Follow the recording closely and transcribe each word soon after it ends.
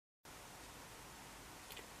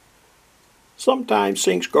Sometimes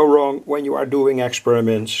things go wrong when you are doing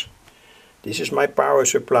experiments. This is my power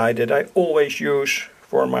supply that I always use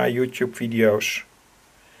for my YouTube videos.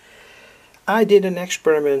 I did an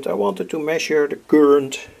experiment. I wanted to measure the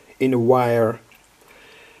current in a wire,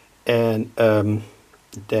 and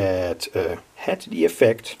that had the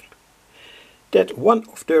effect that one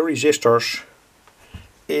of the resistors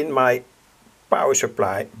in my power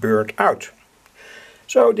supply burned out.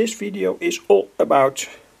 So this video is all about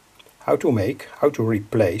how to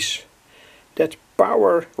replace that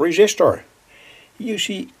power resistor. You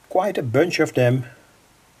see quite a bunch of them.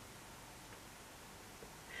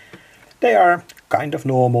 They are kind of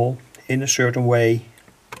normal in a certain way.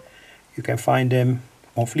 You can find them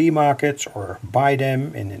on flea markets or buy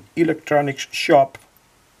them in an electronics shop.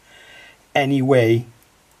 Anyway,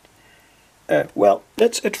 well,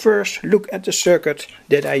 let's at first look at the circuit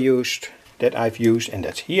that I've used, and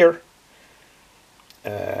that's here.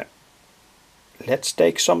 Let's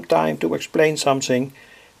take some time to explain something.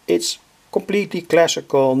 It's completely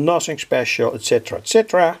classical, nothing special, etc.,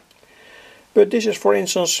 etc. But this is, for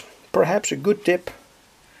instance, perhaps a good tip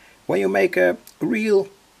when you make a real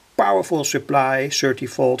powerful supply, 30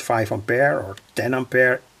 volt 5 ampere or 10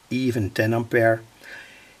 ampere, even 10 ampere.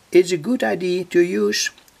 It's a good idea to use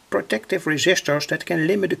protective resistors that can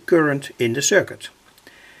limit the current in the circuit.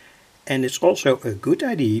 And it's also a good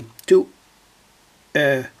idea to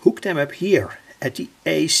hook them up here at the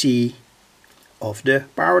AC of the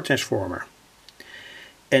power transformer.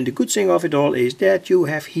 And the good thing of it all is that you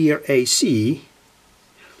have here AC,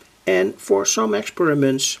 and for some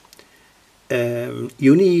experiments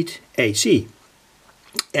you need AC,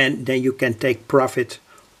 and then you can take profit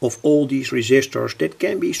of all these resistors that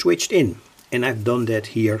can be switched in. And I've done that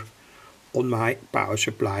here on my power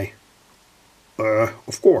supply.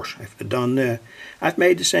 Of course, I've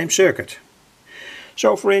made the same circuit.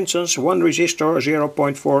 So for instance, one resistor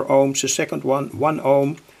 0.4 ohms, the second one 1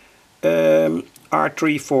 ohm,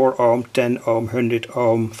 R3 4 ohm, 10 ohm, 100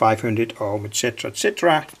 ohm, 500 ohm, etc.,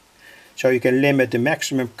 etc. So you can limit the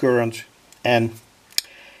maximum current, and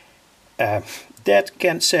that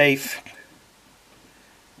can save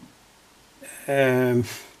a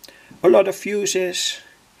lot of fuses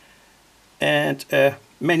and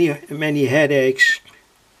many headaches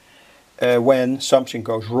when something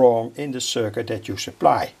goes wrong in the circuit that you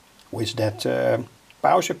supply with that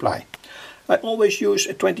power supply. I always use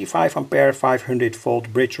a 25 ampere 500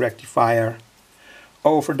 volt bridge rectifier.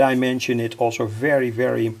 Over dimension it, also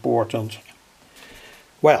very important.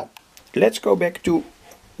 Well, let's go back to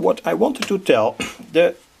what I wanted to tell.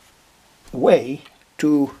 The way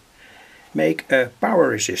to make a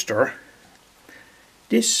power resistor.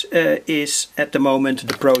 This is at the moment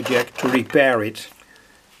the project to repair it.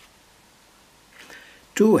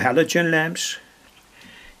 2 halogen lamps,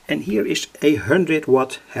 and here is a 100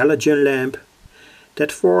 watt halogen lamp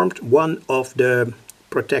that formed one of the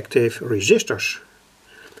protective resistors.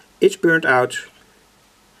 It's burnt out.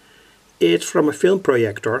 It's from a film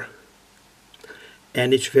projector,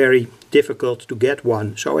 and it's very difficult to get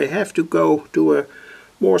one, so I have to go to a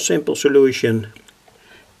more simple solution,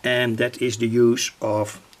 and that is the use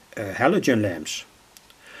of halogen lamps.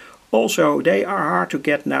 Also, they are hard to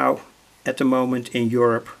get now at the moment in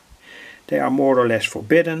Europe. They are more or less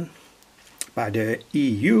forbidden by the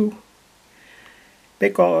EU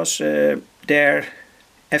because their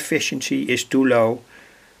efficiency is too low,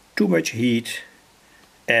 too much heat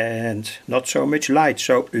and not so much light.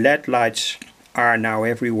 So LED lights are now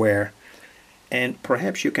everywhere, and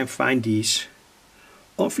perhaps you can find these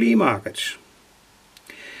on flea markets.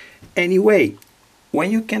 Anyway,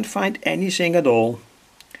 when you can't find anything at all,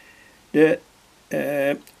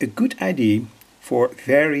 a good idea for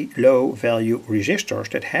very low value resistors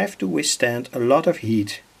that have to withstand a lot of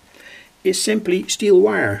heat is simply steel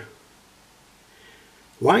wire.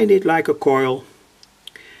 Wind it like a coil,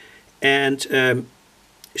 and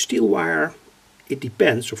steel wire, it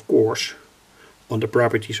depends of course on the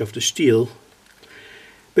properties of the steel,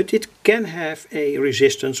 but it can have a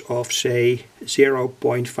resistance of say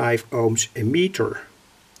 0.5 ohms a meter.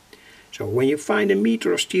 So when you find a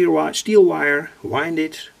meter of steel wire, wind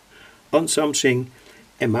it on something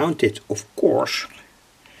and mount it, of course,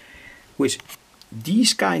 with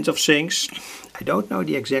these kinds of things. I don't know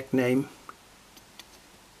the exact name.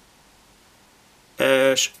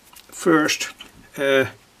 First,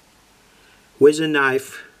 with a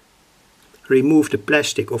knife, remove the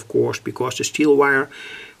plastic, of course, because the steel wire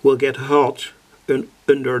will get hot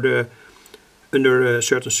under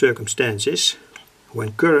certain circumstances.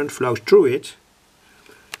 When current flows through it,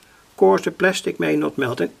 of course the plastic may not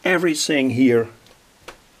melt, and everything here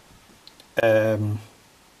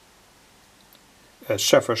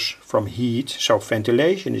suffers from heat, so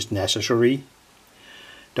ventilation is necessary.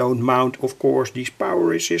 Don't mount, of course, these power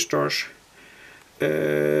resistors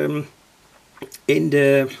in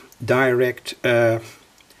the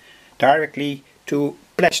directly to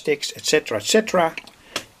plastics, etc., etc.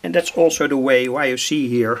 And that's also the way why you see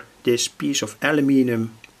here this piece of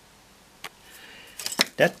aluminium.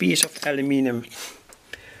 That piece of aluminium,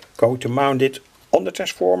 going to mount it on the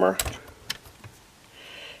transformer,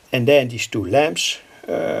 and then these two lamps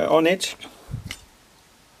on it.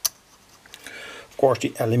 Of course,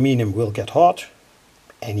 the aluminium will get hot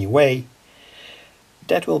anyway.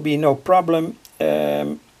 That will be no problem.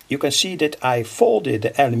 You can see that I folded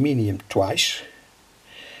the aluminium twice.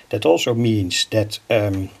 That also means that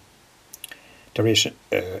there is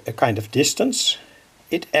a kind of distance.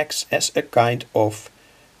 It acts as a kind of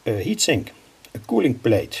heatsink, a cooling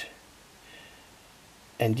plate.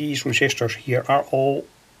 And these resistors here are all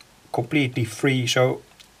completely free, so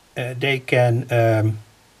they can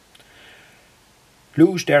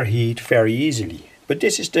lose their heat very easily. But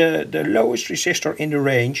this is the lowest resistor in the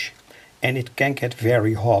range, and it can get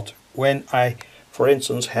very hot when I, for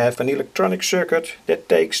instance, have an electronic circuit that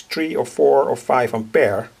takes 3 or 4 or 5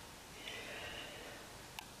 ampere.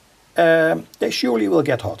 They surely will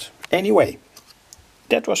get hot. Anyway,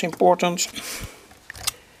 that was important.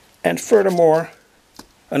 And furthermore,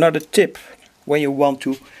 another tip when you want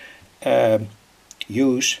to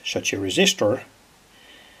use such a resistor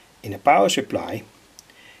in a power supply,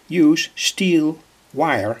 use steel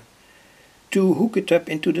wire to hook it up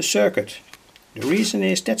into the circuit. The reason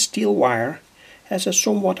is that steel wire has a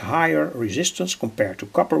somewhat higher resistance compared to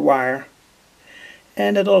copper wire,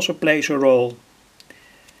 and it also plays a role.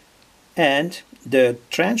 And the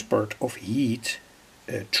transport of heat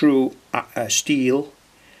through steel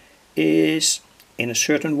is in a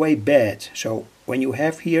certain way bad. So when you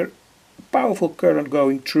have here powerful current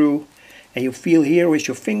going through, and you feel here with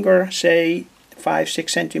your finger, say 5-6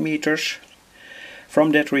 centimeters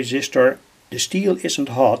from that resistor, the steel isn't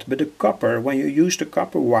hot, but the copper, when you use the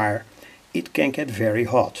copper wire, it can get very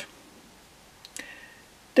hot.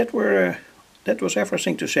 That was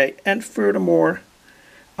everything to say. And furthermore,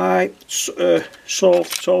 I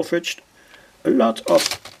salvaged a lot of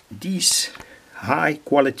these high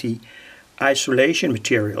quality isolation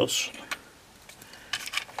materials.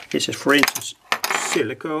 This is, for instance,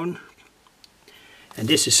 silicone, and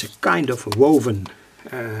this is a kind of a woven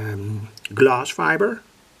glass fiber,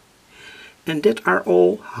 and that are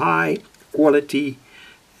all high quality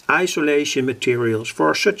isolation materials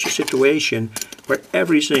for such a situation where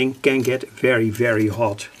everything can get very, very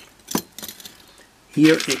hot.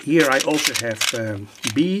 Here I also have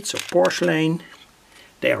beads of porcelain.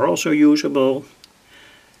 They are also usable.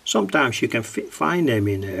 Sometimes you can find them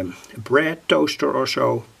in a bread toaster or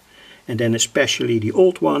so, and then especially the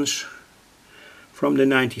old ones from the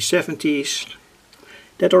 1970s.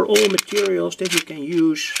 That are all materials that you can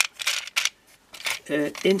use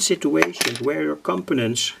in situations where your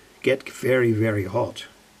components get very, very hot.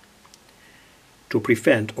 To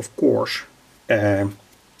prevent, of course,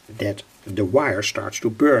 that the wire starts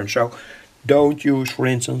to burn. So don't use, for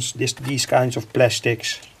instance, these kinds of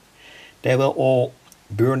plastics. They will all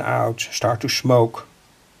burn out, start to smoke.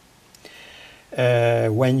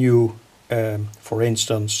 When you, for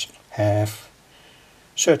instance, have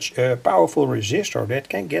such a powerful resistor that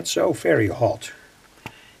can get so very hot.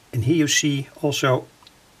 And here you see also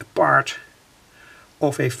a part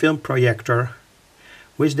of a film projector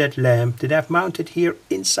with that lamp that I've mounted here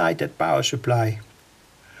inside that power supply.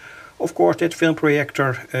 Of course, that film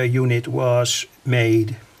projector unit was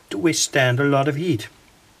made to withstand a lot of heat.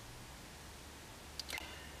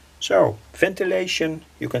 So, ventilation,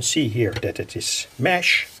 you can see here that it is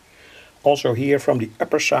mesh. Also here from the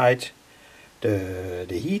upper side, the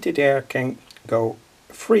heated air can go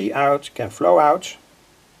free out, can flow out.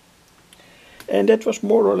 And that was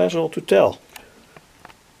more or less all to tell.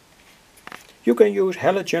 You can use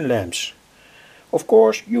halogen lamps. Of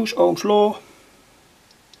course, use Ohm's law.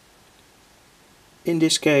 In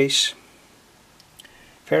this case,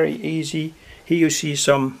 very easy. Here you see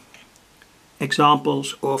some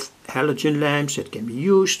examples of halogen lamps that can be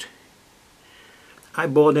used. I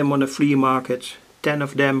bought them on a flea market, 10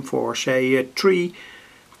 of them for say €3.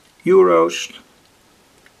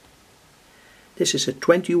 This is a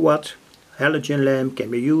 20 watt halogen lamp,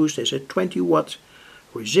 can be used as a 20 watt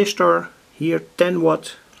resistor. Here 10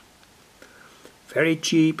 watt, very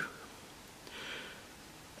cheap.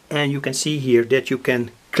 And you can see here that you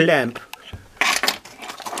can clamp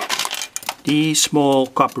these small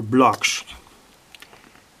copper blocks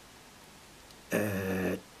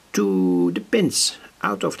to the pins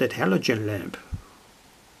out of that halogen lamp.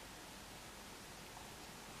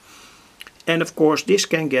 And of course this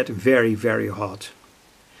can get very, very hot.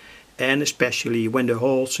 And especially when the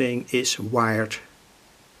whole thing is wired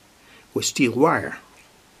with steel wire.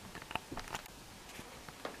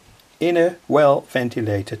 In a well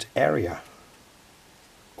ventilated area.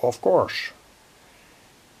 Of course.